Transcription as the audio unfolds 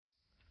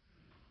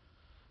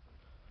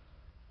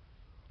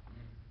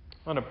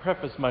I want to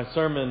preface my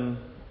sermon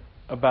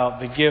about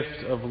the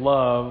gift of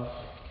love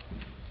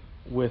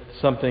with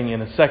something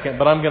in a second,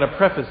 but I'm going to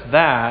preface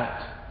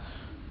that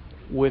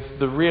with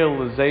the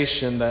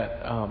realization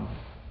that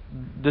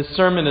this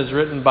sermon is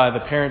written by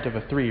the parent of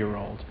a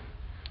 3-year-old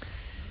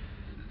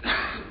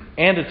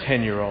and a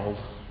 10-year-old,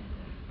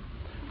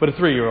 but a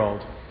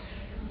 3-year-old.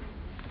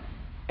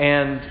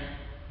 And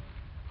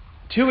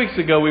 2 weeks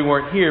ago we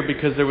weren't here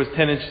because there was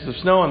 10 inches of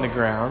snow on the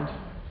ground.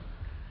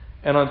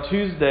 And on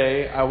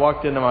Tuesday, I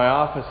walked into my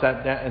office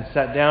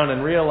sat down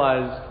and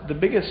realized the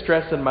biggest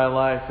stress in my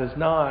life is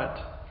not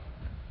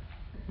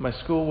my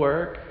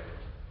schoolwork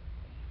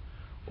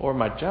or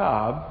my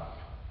job,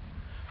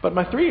 but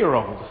my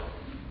 3-year-old,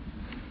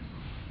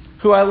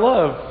 who I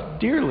love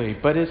dearly,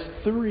 but is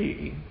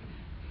 3.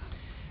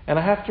 And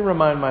I have to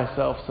remind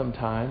myself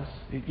sometimes,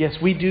 yes,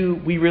 we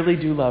really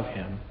do love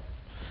him.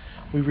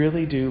 We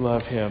really do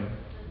love him.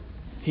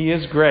 He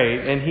is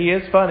great, and he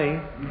is funny.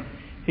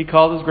 He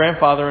called his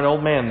grandfather an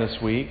old man this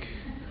week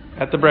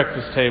at the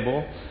breakfast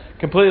table,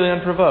 completely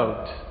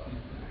unprovoked.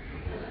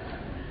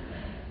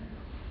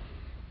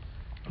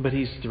 But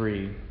he's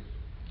 3.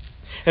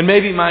 And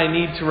maybe my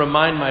need to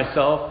remind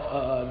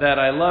myself that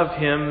I love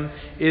him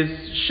is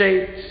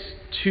shaped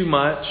too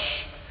much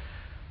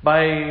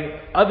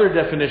by other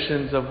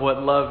definitions of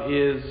what love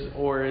is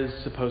or is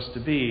supposed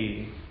to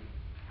be.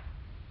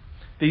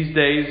 These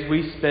days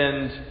we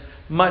spend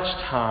much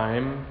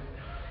time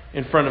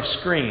in front of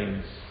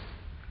screens.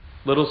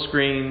 Little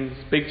screens,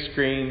 big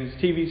screens,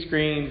 TV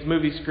screens,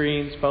 movie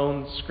screens,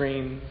 phone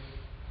screens.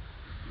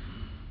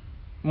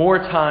 More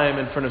time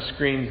in front of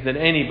screens than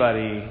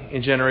anybody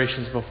in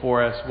generations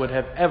before us would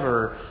have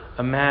ever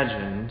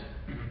imagined.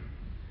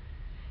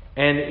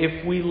 And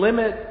if we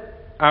limit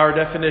our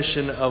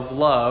definition of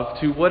love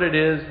to what it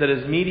is that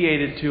is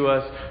mediated to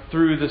us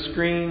through the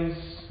screens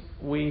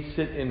we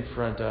sit in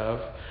front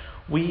of,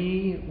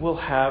 we will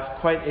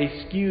have quite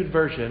a skewed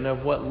version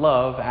of what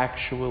love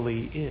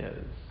actually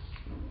is.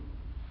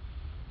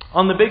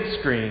 On the big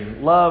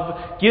screen,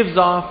 love gives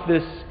off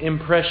this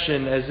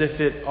impression as if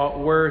it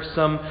were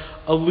some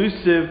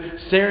elusive,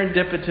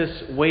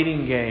 serendipitous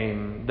waiting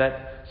game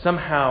that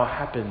somehow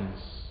happens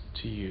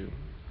to you.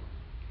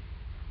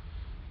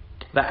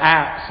 The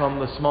apps on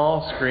the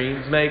small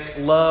screens make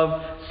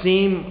love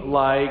seem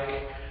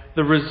like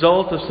the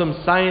result of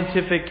some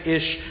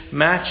scientific-ish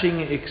matching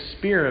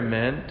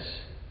experiment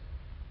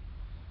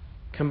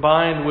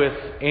combined with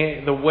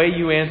the way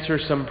you answer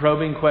some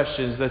probing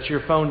questions that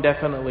your phone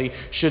definitely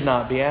should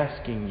not be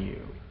asking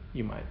you,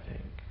 you might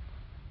think.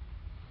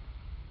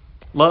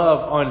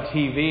 Love on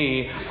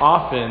TV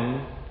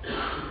often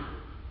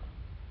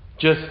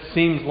just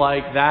seems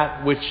like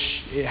that which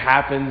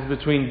happens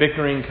between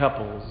bickering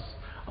couples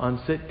on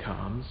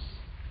sitcoms.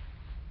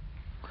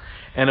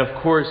 And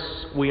of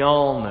course, we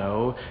all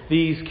know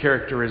these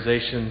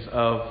characterizations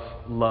of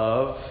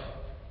love,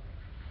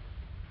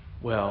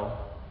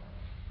 well,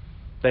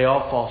 they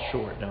all fall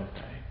short, don't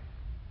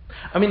they?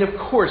 I mean, of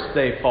course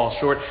they fall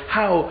short.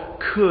 How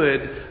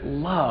could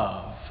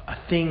love, a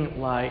thing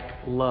like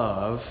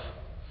love,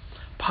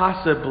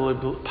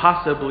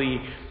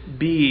 possibly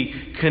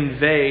be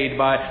conveyed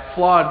by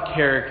flawed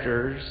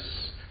characters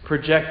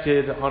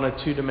projected on a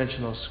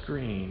 2-dimensional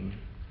screen?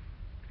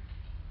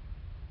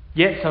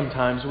 Yet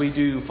sometimes we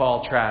do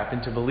fall trap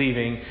into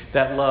believing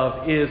that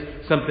love is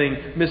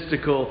something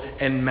mystical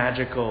and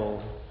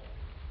magical,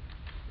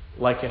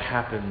 like it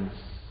happens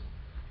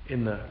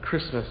in the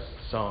Christmas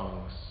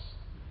songs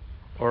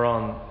or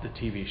on the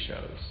TV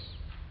shows.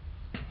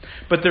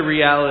 But the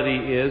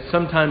reality is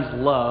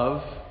sometimes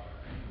love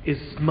is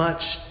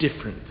much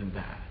different than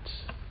that.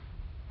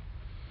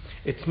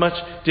 It's much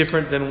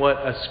different than what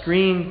a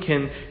screen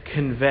can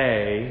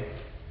convey.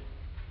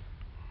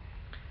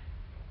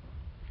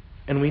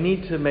 And we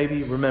need to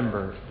maybe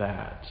remember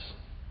that.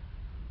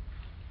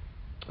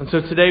 And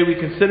so today we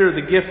consider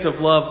the gift of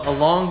love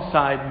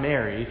alongside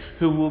Mary,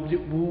 who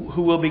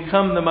will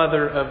become the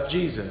mother of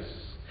Jesus.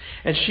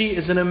 And she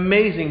is an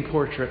amazing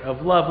portrait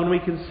of love when we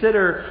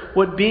consider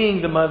what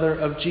being the mother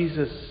of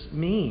Jesus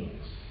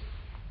means.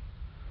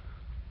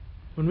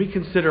 When we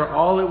consider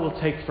all it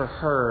will take for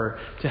her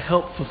to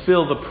help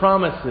fulfill the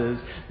promises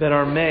that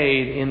are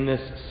made in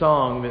this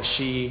song that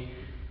she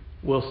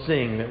will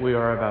sing that we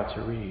are about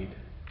to read.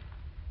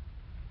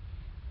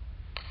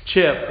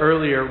 Chip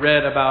earlier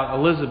read about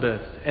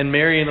Elizabeth and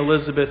Mary and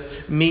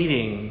Elizabeth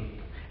meeting.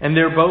 And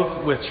they're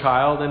both with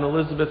child, and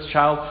Elizabeth's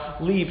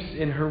child leaps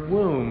in her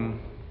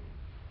womb.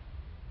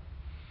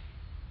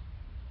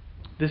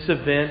 This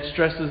event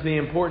stresses the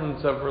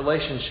importance of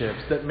relationships,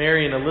 that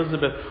Mary and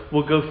Elizabeth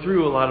will go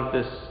through a lot of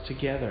this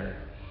together.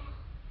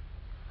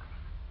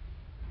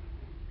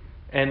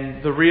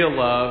 And the real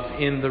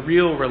love in the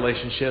real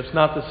relationships,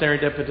 not the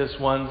serendipitous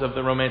ones of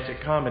the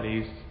romantic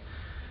comedies,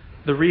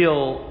 the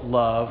real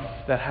love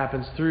that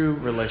happens through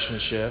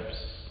relationships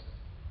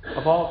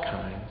of all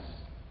kinds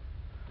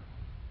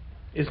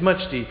is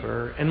much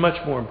deeper and much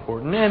more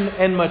important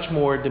and much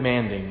more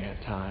demanding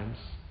at times.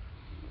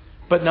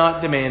 But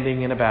not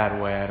demanding in a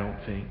bad way, I don't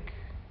think.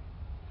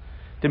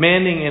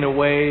 demanding in a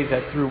way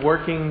that through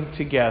working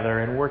together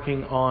and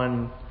working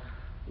on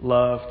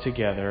love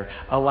together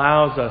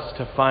allows us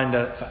to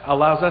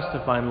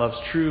find love's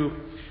true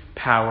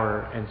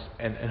power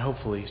and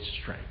hopefully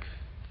strength.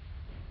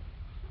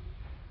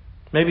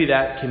 Maybe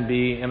that can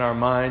be in our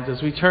minds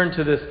as we turn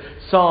to this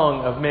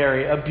song of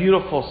Mary, a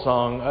beautiful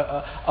song,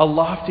 a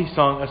lofty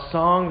song, a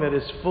song that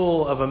is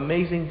full of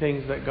amazing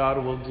things that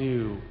God will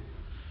do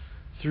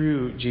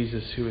through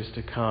Jesus who is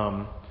to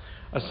come.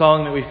 A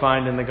song that we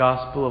find in the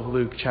Gospel of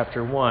Luke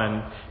chapter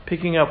 1,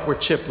 picking up where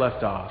Chip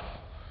left off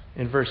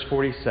in verse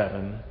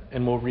 47,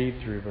 and we'll read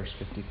through verse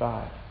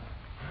 55.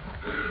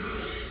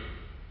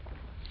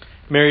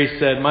 Mary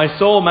said, "My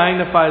soul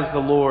magnifies the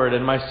Lord,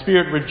 and my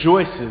spirit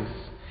rejoices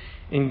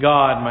in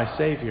God my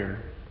Savior.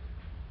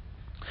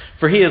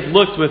 For He has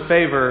looked with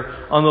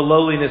favor on the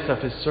lowliness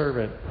of His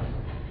servant.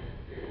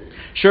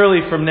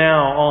 Surely from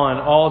now on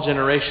all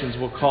generations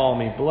will call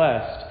me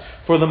blessed,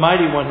 for the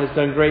Mighty One has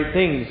done great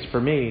things for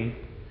me,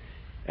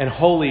 and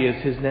holy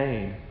is His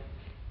name.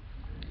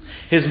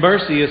 His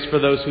mercy is for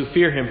those who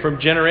fear Him from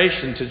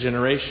generation to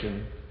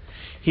generation.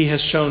 He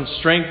has shown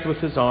strength with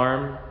His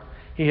arm.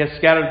 He has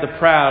scattered the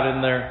proud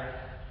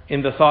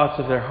in the thoughts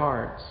of their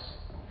hearts.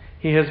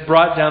 He has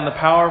brought down the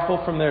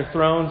powerful from their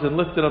thrones and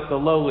lifted up the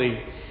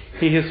lowly.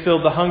 He has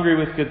filled the hungry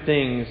with good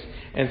things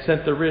and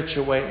sent the rich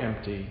away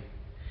empty.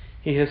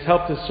 He has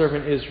helped His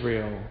servant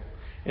Israel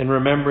in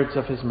remembrance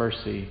of His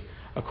mercy,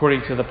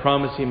 according to the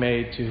promise He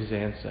made to His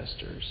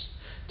ancestors,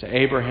 to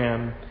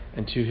Abraham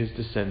and to his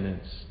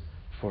descendants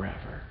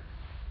forever."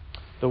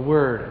 The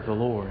word of the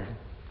Lord.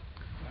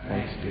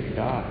 Thanks be to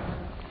God.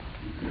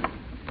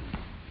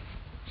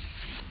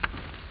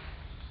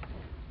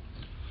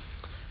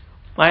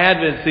 My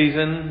Advent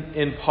season,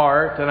 in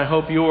part, and I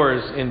hope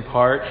yours in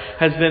part,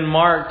 has been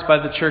marked by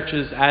the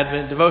church's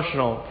Advent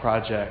devotional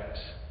project.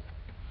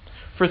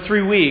 For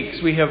 3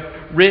 weeks, we have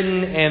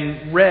written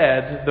and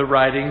read the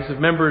writings of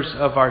members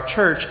of our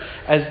church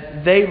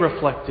as they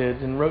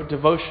reflected and wrote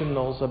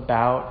devotionals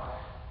about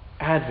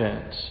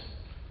Advent.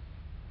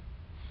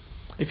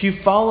 If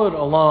you followed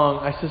along,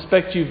 I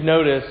suspect you've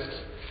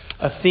noticed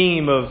a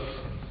theme of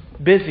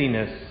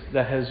busyness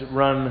that has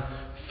run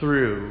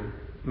through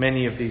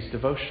many of these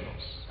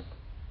devotionals.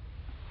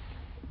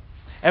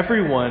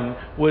 Everyone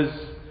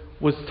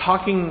was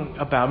talking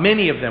about,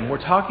 many of them were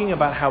talking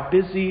about how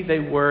busy they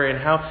were and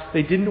how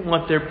they didn't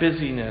want their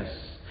busyness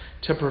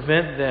to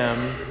prevent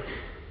them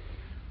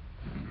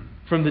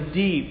from the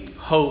deep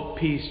hope,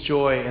 peace,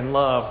 joy, and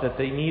love that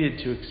they needed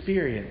to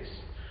experience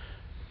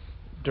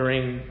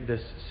during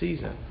this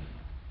season.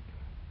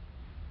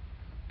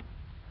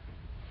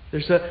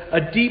 There's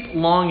a deep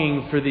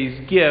longing for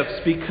these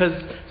gifts because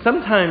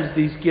sometimes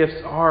these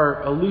gifts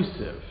are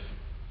elusive.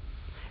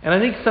 And I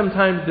think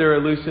sometimes they're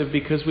elusive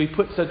because we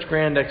put such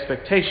grand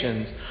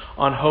expectations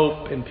on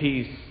hope and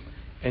peace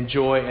and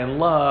joy and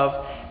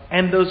love.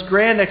 And those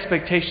grand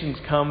expectations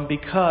come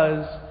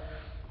because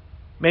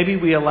maybe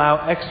we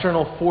allow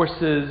external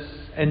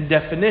forces and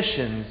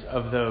definitions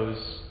of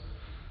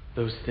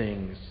those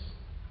things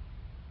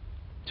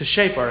to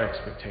shape our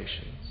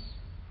expectations.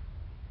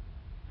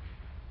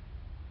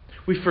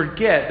 We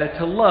forget that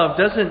to love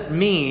doesn't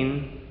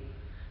mean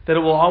that it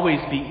will always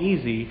be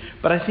easy,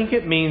 but I think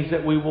it means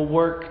that we will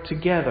work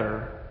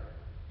together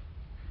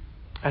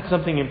at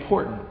something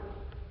important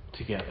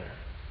together.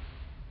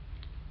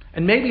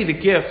 And maybe the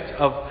gift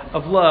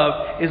of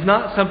love is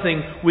not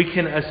something we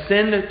can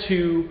ascend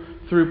to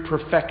through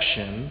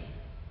perfection.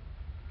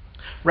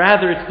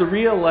 Rather, it's the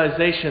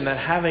realization that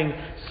having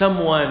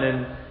someone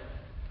in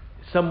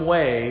some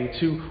way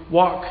to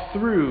walk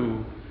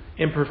through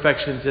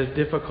imperfections and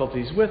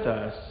difficulties with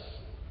us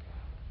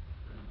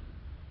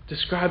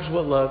describes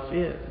what love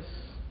is.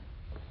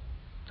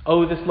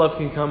 Oh, this love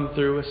can come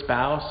through a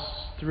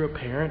spouse, through a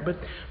parent,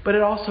 but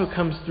it also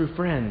comes through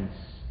friends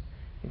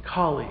and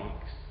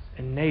colleagues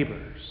and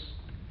neighbors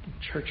and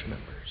church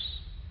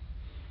members.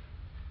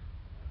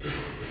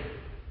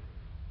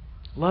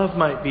 Love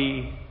might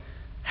be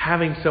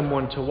having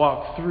someone to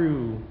walk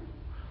through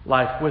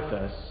life with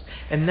us,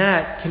 and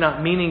that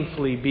cannot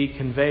meaningfully be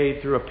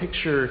conveyed through a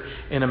picture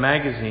in a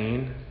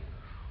magazine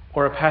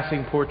or a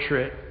passing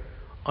portrait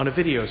on a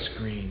video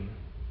screen.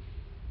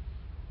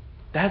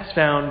 That's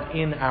found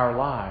in our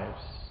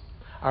lives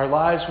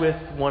with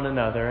one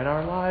another, and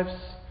our lives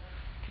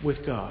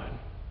with God.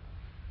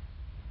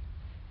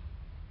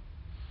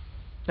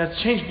 Now,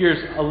 to change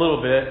gears a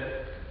little bit,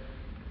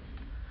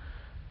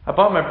 I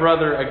bought my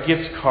brother a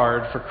gift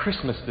card for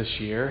Christmas this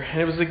year, and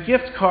it was a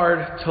gift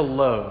card to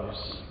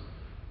Lowe's.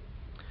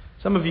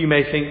 Some of you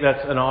may think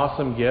that's an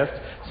awesome gift.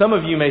 Some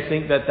of you may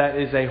think that that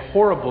is a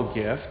horrible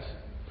gift.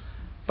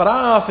 But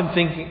I often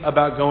think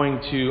about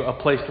going to a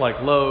place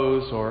like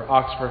Lowe's or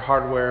Oxford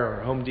Hardware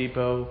or Home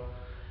Depot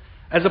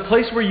as a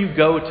place where you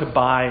go to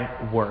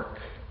buy work.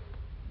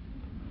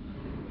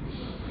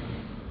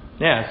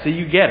 Yeah, so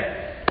you get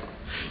it.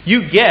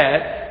 You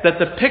get that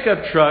the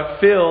pickup truck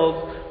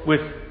filled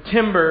with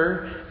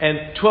timber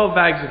and 12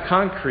 bags of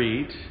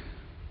concrete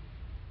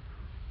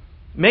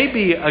may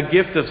be a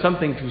gift of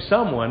something to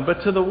someone,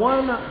 but to the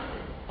one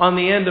on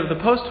the end of the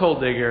post hole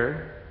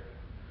digger,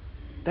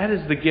 that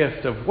is the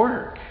gift of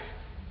work.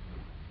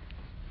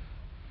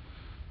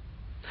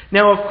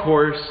 Now, of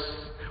course,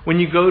 when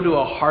you go to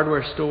a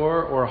hardware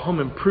store or a home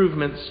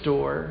improvement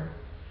store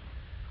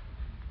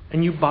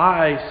and you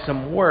buy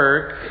some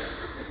work,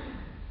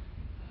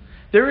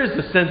 there is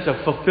a sense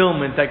of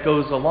fulfillment that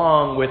goes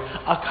along with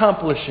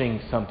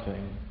accomplishing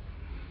something.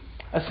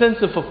 A sense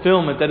of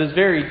fulfillment that is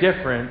very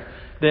different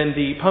than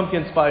the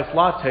pumpkin spice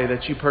latte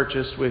that you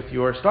purchased with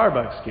your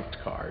Starbucks gift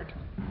card,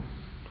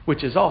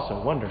 which is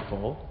also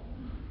wonderful,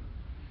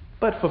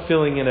 but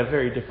fulfilling in a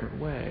very different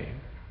way.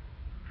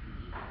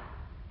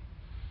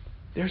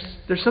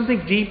 There's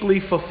something deeply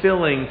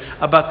fulfilling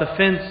about the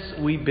fence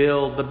we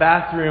build, the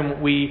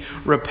bathroom we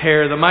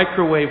repair, the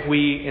microwave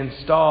we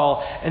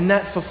install, and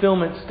that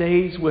fulfillment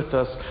stays with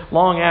us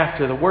long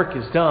after the work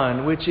is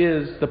done, which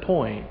is the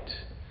point.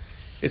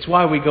 It's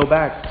why we go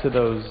back to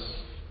those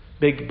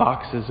big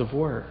boxes of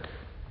work.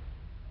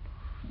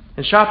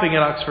 And shopping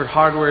at Oxford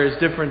Hardware is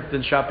different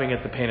than shopping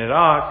at the Painted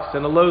Ox,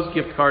 and a Lowe's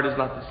gift card is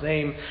not the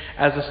same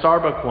as a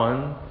Starbucks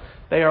one.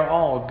 They are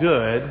all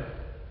good.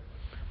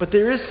 But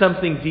there is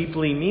something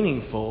deeply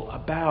meaningful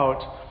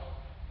about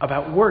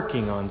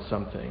working on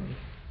something.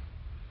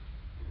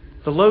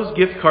 The Lowe's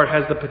gift card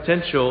has the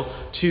potential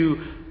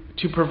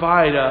to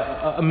provide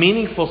a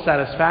meaningful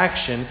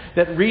satisfaction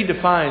that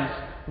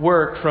redefines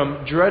work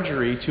from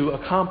drudgery to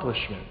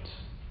accomplishment.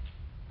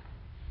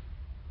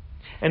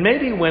 And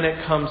maybe when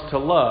it comes to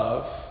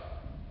love,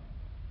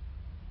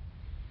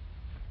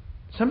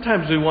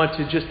 sometimes we want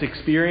to just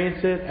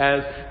experience it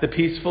as the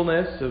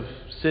peacefulness of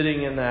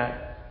sitting in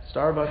that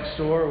Starbucks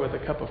store with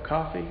a cup of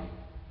coffee.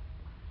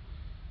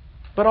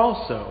 But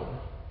also,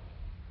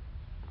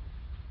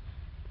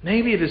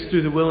 maybe it is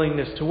through the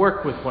willingness to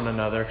work with one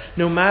another,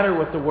 no matter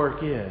what the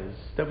work is,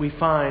 that we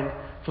find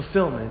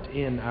fulfillment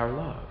in our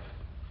love.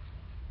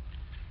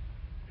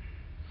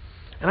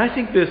 And I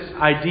think this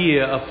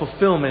idea of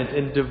fulfillment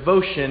and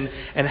devotion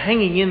and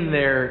hanging in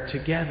there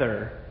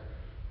together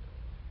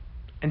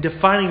and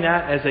defining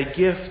that as a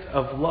gift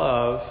of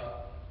love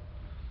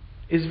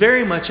is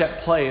very much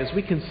at play as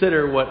we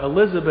consider what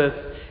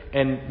Elizabeth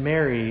and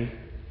Mary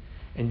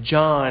and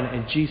John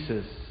and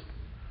Jesus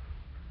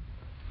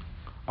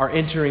are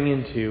entering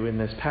into in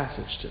this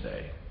passage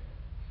today.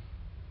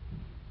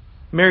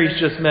 Mary's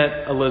just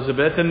met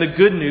Elizabeth, and the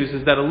good news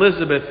is that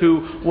Elizabeth,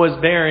 who was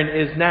barren,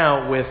 is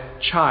now with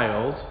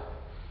child.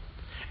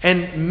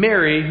 And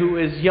Mary, who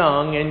is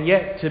young and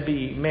yet to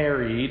be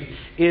married,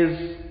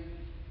 she's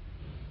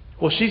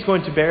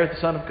going to bear the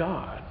Son of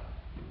God.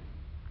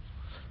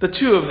 The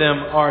two of them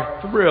are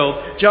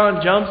thrilled.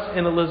 John jumps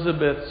in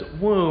Elizabeth's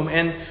womb,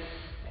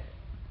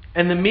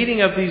 and the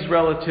meeting of these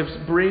relatives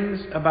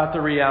brings about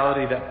the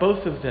reality that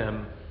both of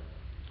them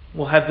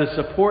will have the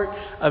support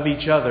of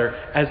each other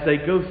as they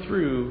go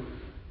through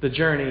the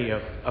journey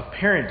of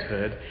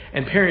parenthood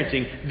and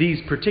parenting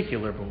these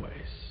particular boys.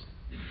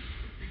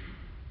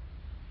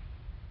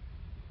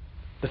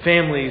 The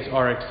families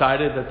are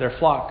excited that their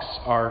flocks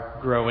are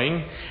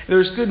growing.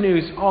 There's good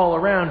news all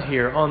around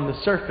here on the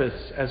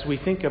surface as we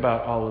think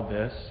about all of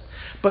this.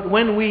 But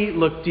when we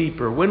look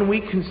deeper, when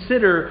we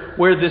consider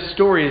where this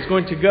story is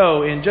going to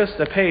go in just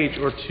a page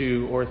or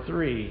two or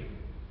three,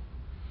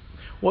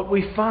 what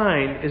we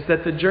find is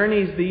that the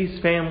journeys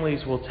these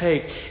families will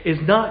take is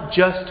not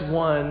just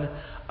one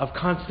of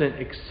constant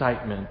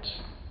excitement,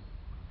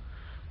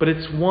 but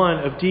it's one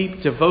of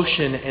deep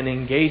devotion and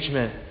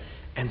engagement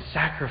and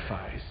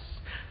sacrifice.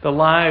 The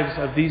lives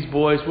of these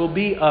boys will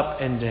be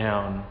up and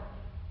down.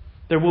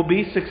 There will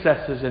be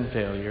successes and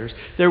failures.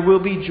 There will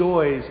be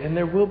joys and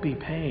there will be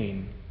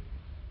pain.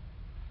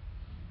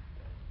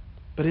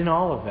 But in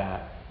all of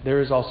that, there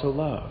is also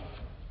love.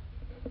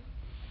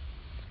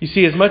 You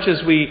see, as much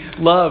as we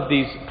love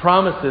these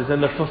promises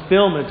and the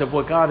fulfillment of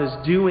what God is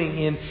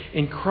doing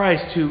in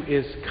Christ who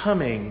is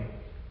coming,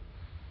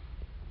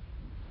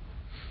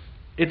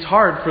 it's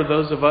hard for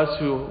those of us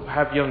who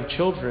have young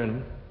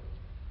children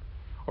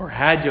or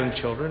had young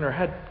children, or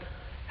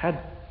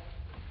had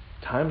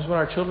times when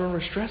our children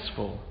were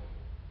stressful,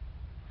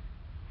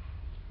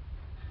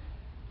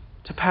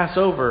 to pass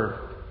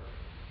over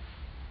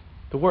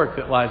the work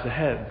that lies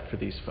ahead for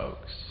these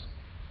folks.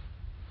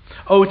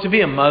 Oh, to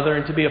be a mother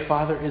and to be a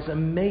father is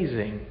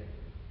amazing.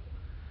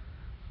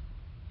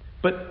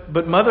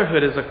 But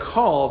motherhood is a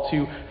call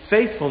to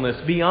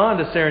faithfulness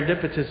beyond a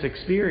serendipitous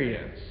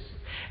experience.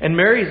 And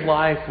Mary's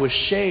life was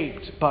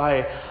shaped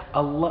by the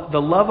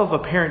love of a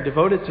parent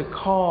devoted to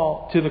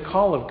the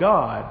call of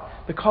God,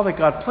 the call that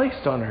God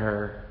placed on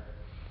her.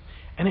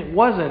 And it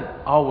wasn't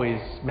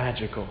always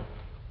magical.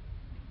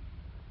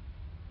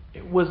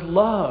 It was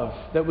love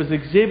that was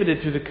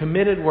exhibited through the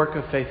committed work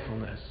of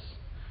faithfulness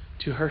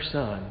to her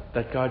son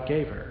that God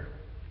gave her.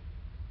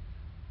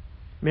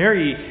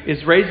 Mary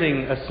is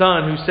raising a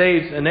son who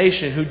saves a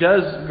nation, who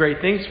does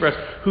great things for us,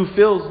 who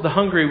fills the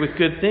hungry with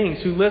good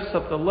things, who lifts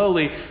up the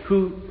lowly,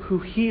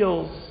 who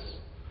heals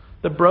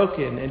the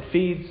broken and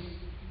feeds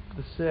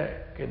the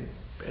sick.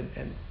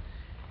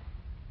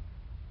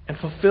 and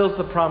fulfills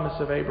the promise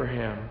of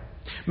Abraham.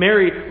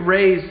 Mary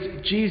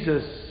raised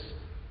Jesus,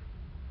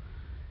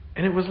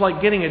 and it was like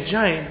getting a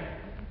giant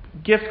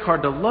gift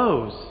card to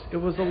Lowe's. It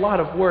was a lot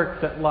of work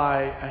that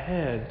lie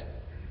ahead.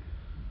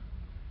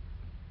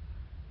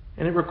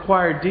 And it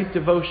required deep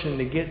devotion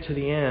to get to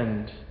the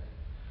end.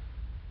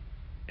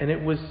 And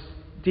it was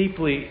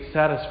deeply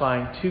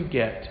satisfying to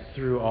get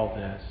through all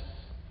this.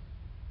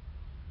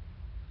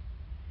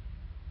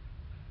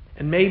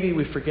 And maybe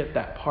we forget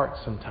that part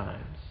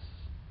sometimes.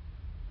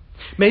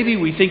 Maybe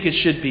we think it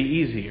should be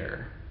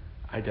easier.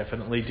 I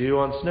definitely do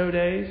on snow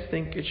days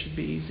think it should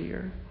be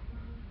easier.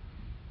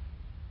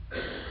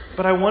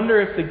 But I wonder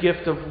if the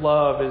gift of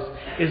love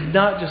is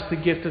not just the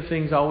gift of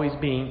things always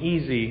being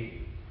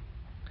easy,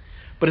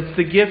 but it's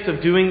the gift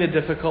of doing the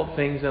difficult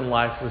things in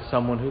life with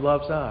someone who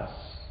loves us.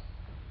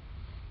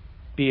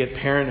 Be it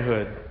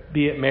parenthood,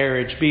 be it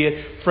marriage, be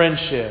it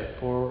friendship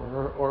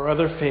or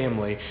other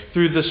family.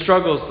 Through the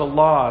struggles, the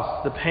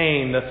loss, the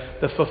pain,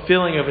 the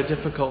fulfilling of a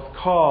difficult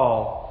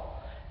call,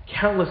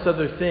 countless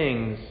other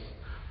things,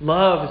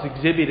 love is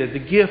exhibited.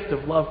 The gift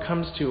of love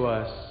comes to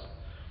us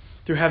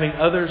through having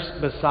others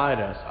beside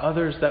us,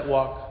 others that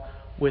walk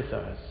with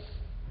us.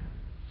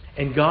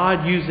 And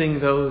God using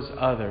those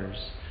others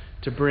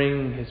to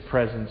bring His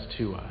presence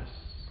to us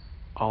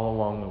all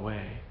along the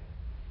way.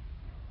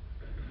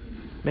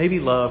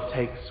 Maybe love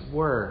takes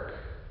work,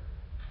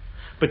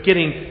 but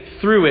getting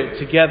through it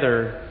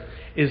together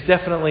is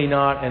definitely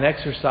not an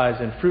exercise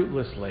in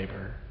fruitless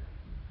labor.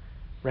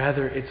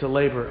 Rather, it's a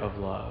labor of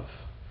love.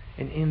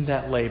 And in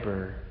that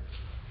labor,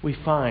 we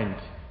find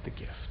the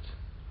gift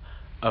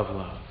of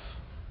love.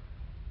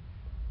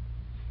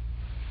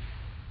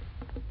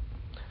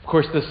 Of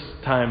course, this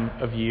time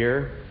of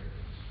year,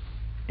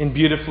 in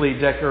beautifully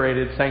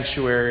decorated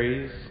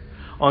sanctuaries,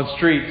 on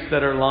streets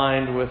that are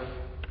lined with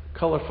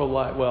colorful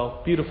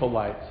light, beautiful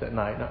lights at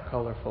night, not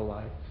colorful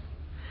lights.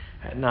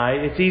 At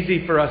night, it's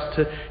easy for us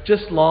to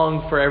just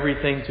long for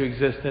everything to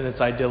exist in its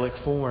idyllic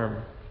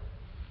form.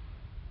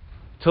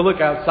 To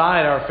look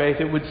outside our faith,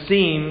 it would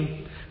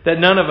seem that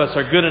none of us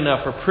are good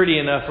enough or pretty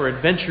enough or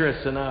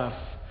adventurous enough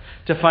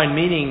to find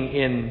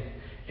meaning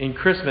in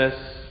Christmas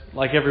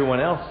like everyone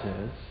else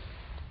is.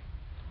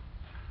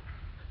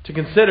 To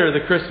consider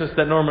the Christmas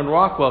that Norman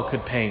Rockwell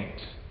could paint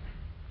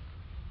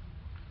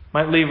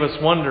might leave us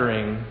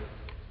wondering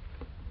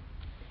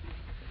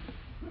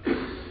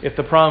if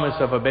the promise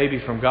of a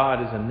baby from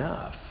God is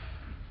enough.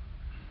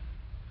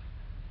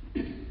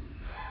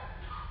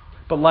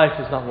 But life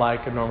is not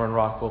like a Norman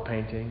Rockwell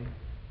painting.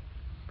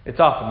 It's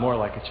often more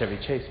like a Chevy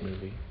Chase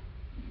movie.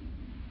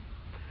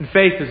 And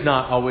faith is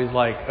not always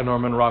like a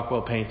Norman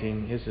Rockwell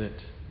painting, is it?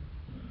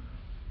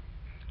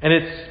 And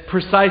it's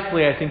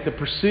precisely, I think, the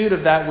pursuit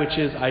of that which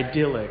is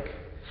idyllic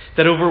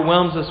that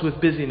overwhelms us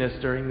with busyness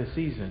during the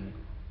season.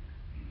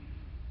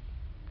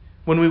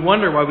 When we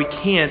wonder why we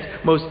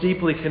can't most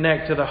deeply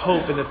connect to the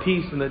hope and the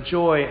peace and the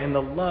joy and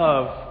the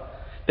love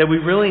that we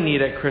really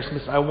need at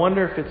Christmas, I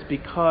wonder if it's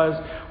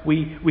because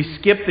we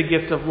skip the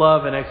gift of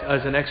love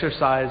as an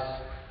exercise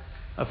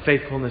of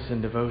faithfulness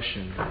and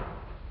devotion.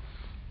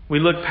 We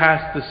look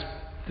past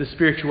the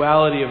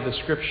spirituality of the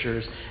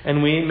Scriptures,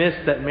 and we miss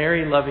that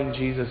Mary loving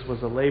Jesus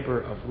was a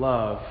labor of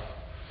love,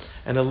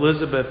 and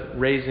Elizabeth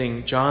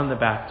raising John the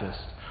Baptist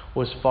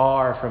was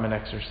far from an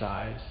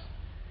exercise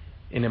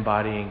in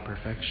embodying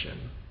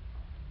perfection.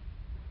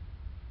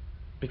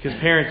 Because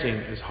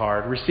parenting is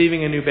hard.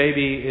 Receiving a new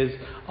baby is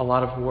a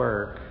lot of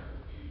work.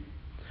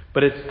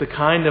 But it's the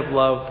kind of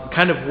love,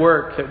 kind of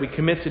work that we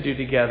commit to do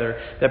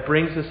together that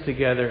brings us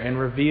together and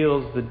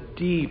reveals the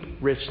deep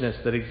richness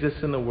that exists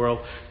in the world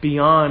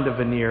beyond a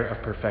veneer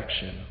of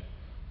perfection,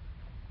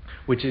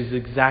 which is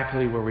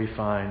exactly where we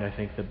find, I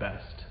think, the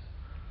best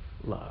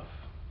love.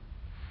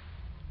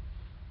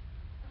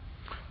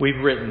 We've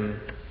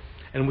written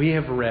and we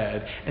have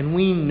read and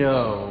we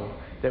know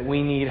that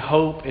we need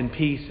hope and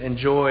peace and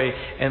joy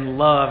and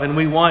love, and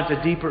we want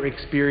a deeper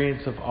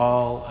experience of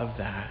all of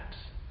that.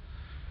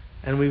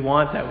 And we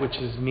want that which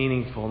is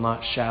meaningful,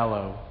 not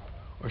shallow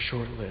or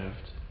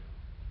short-lived.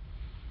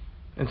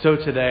 And so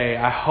today,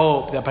 I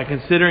hope that by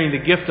considering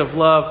the gift of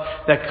love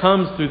that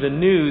comes through the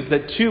news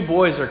that 2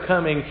 boys are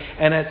coming,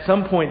 and at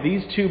some point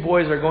these 2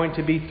 boys are going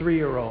to be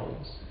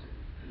 3-year-olds,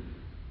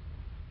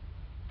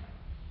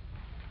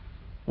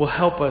 will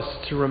help us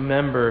to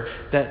remember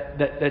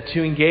that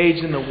to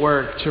engage in the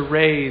work, to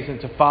raise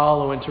and to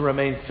follow and to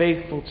remain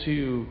faithful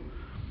to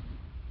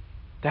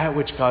that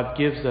which God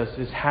gives us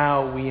is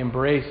how we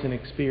embrace and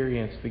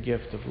experience the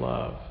gift of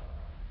love.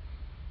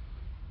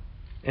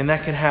 And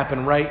that can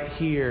happen right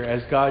here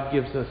as God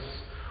gives us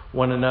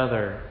one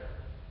another.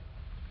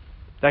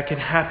 That can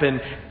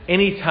happen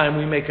anytime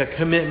we make a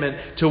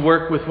commitment to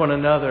work with one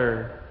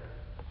another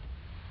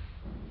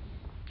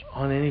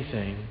on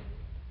anything.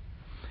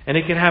 And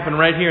it can happen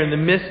right here in the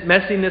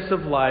messiness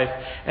of life.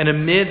 And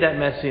amid that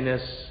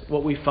messiness,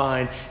 what we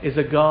find is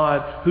a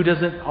God who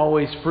doesn't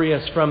always free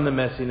us from the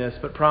messiness,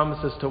 but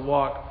promises to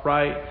walk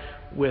right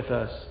with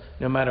us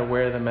no matter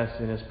where the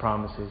messiness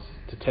promises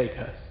to take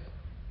us.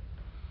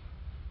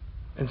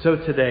 And so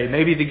today,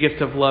 maybe the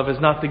gift of love is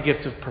not the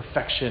gift of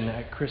perfection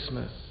at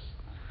Christmas.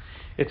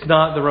 It's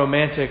not the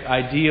romantic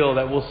ideal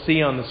that we'll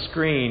see on the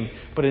screen,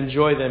 but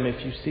enjoy them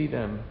if you see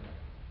them.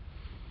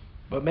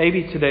 But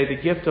maybe today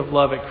the gift of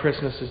love at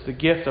Christmas is the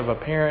gift of a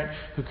parent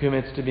who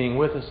commits to being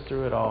with us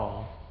through it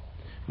all.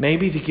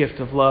 Maybe the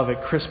gift of love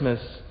at Christmas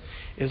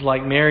is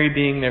like Mary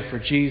being there for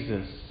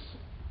Jesus,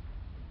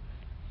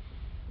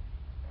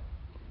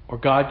 or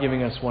God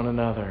giving us one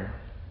another,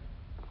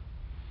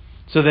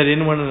 so that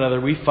in one another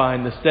we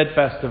find the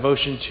steadfast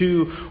devotion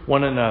to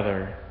one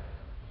another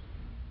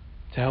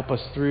to help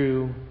us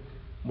through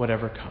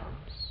whatever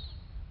comes.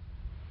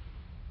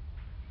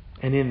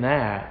 And in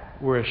that,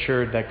 we're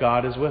assured that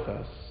God is with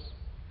us.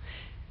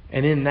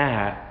 And in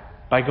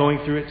that, by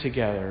going through it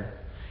together,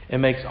 it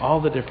makes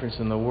all the difference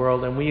in the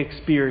world, and we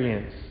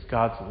experience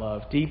God's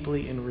love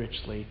deeply and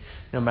richly,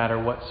 no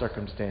matter what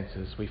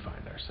circumstances we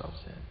find ourselves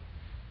in.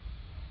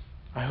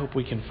 I hope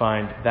we can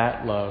find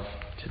that love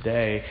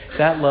today,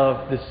 that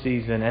love this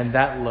season, and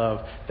that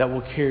love that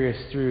will carry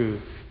us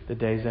through the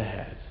days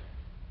ahead.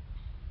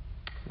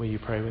 Will you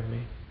pray with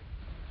me?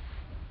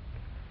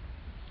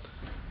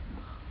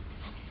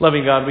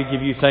 Loving God, we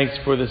give you thanks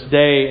for this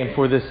day and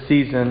for this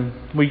season.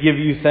 We give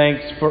you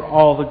thanks for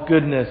all the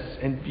goodness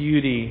and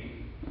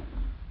beauty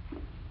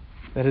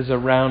that is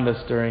around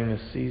us during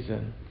this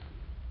season.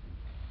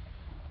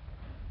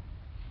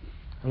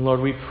 And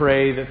Lord, we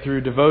pray that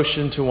through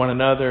devotion to one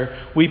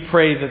another, we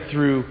pray that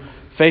through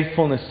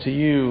faithfulness to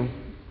you,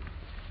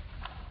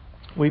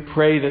 we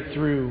pray that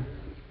through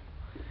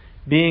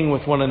being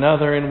with one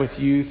another and with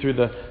you through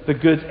the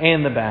goods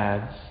and the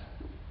bads,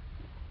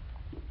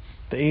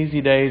 the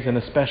easy days and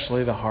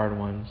especially the hard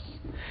ones,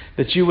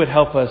 that you would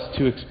help us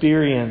to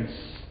experience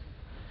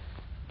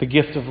the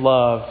gift of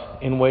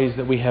love in ways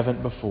that we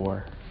haven't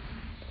before,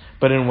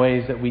 but in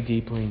ways that we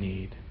deeply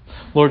need.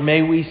 Lord,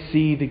 may we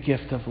see the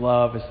gift of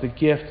love as the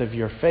gift of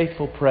your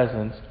faithful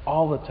presence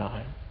all the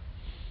time,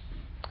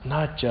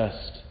 not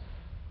just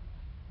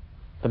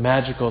the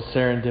magical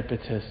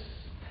serendipitous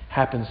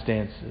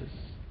happenstances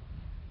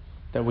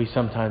that we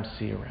sometimes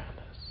see around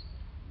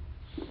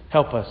us.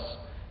 Help us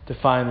to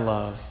find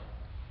love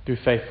through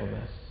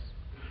faithfulness,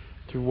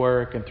 through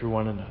work, and through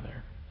one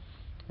another.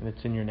 And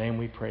it's in your name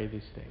we pray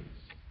these things.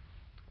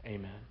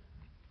 Amen.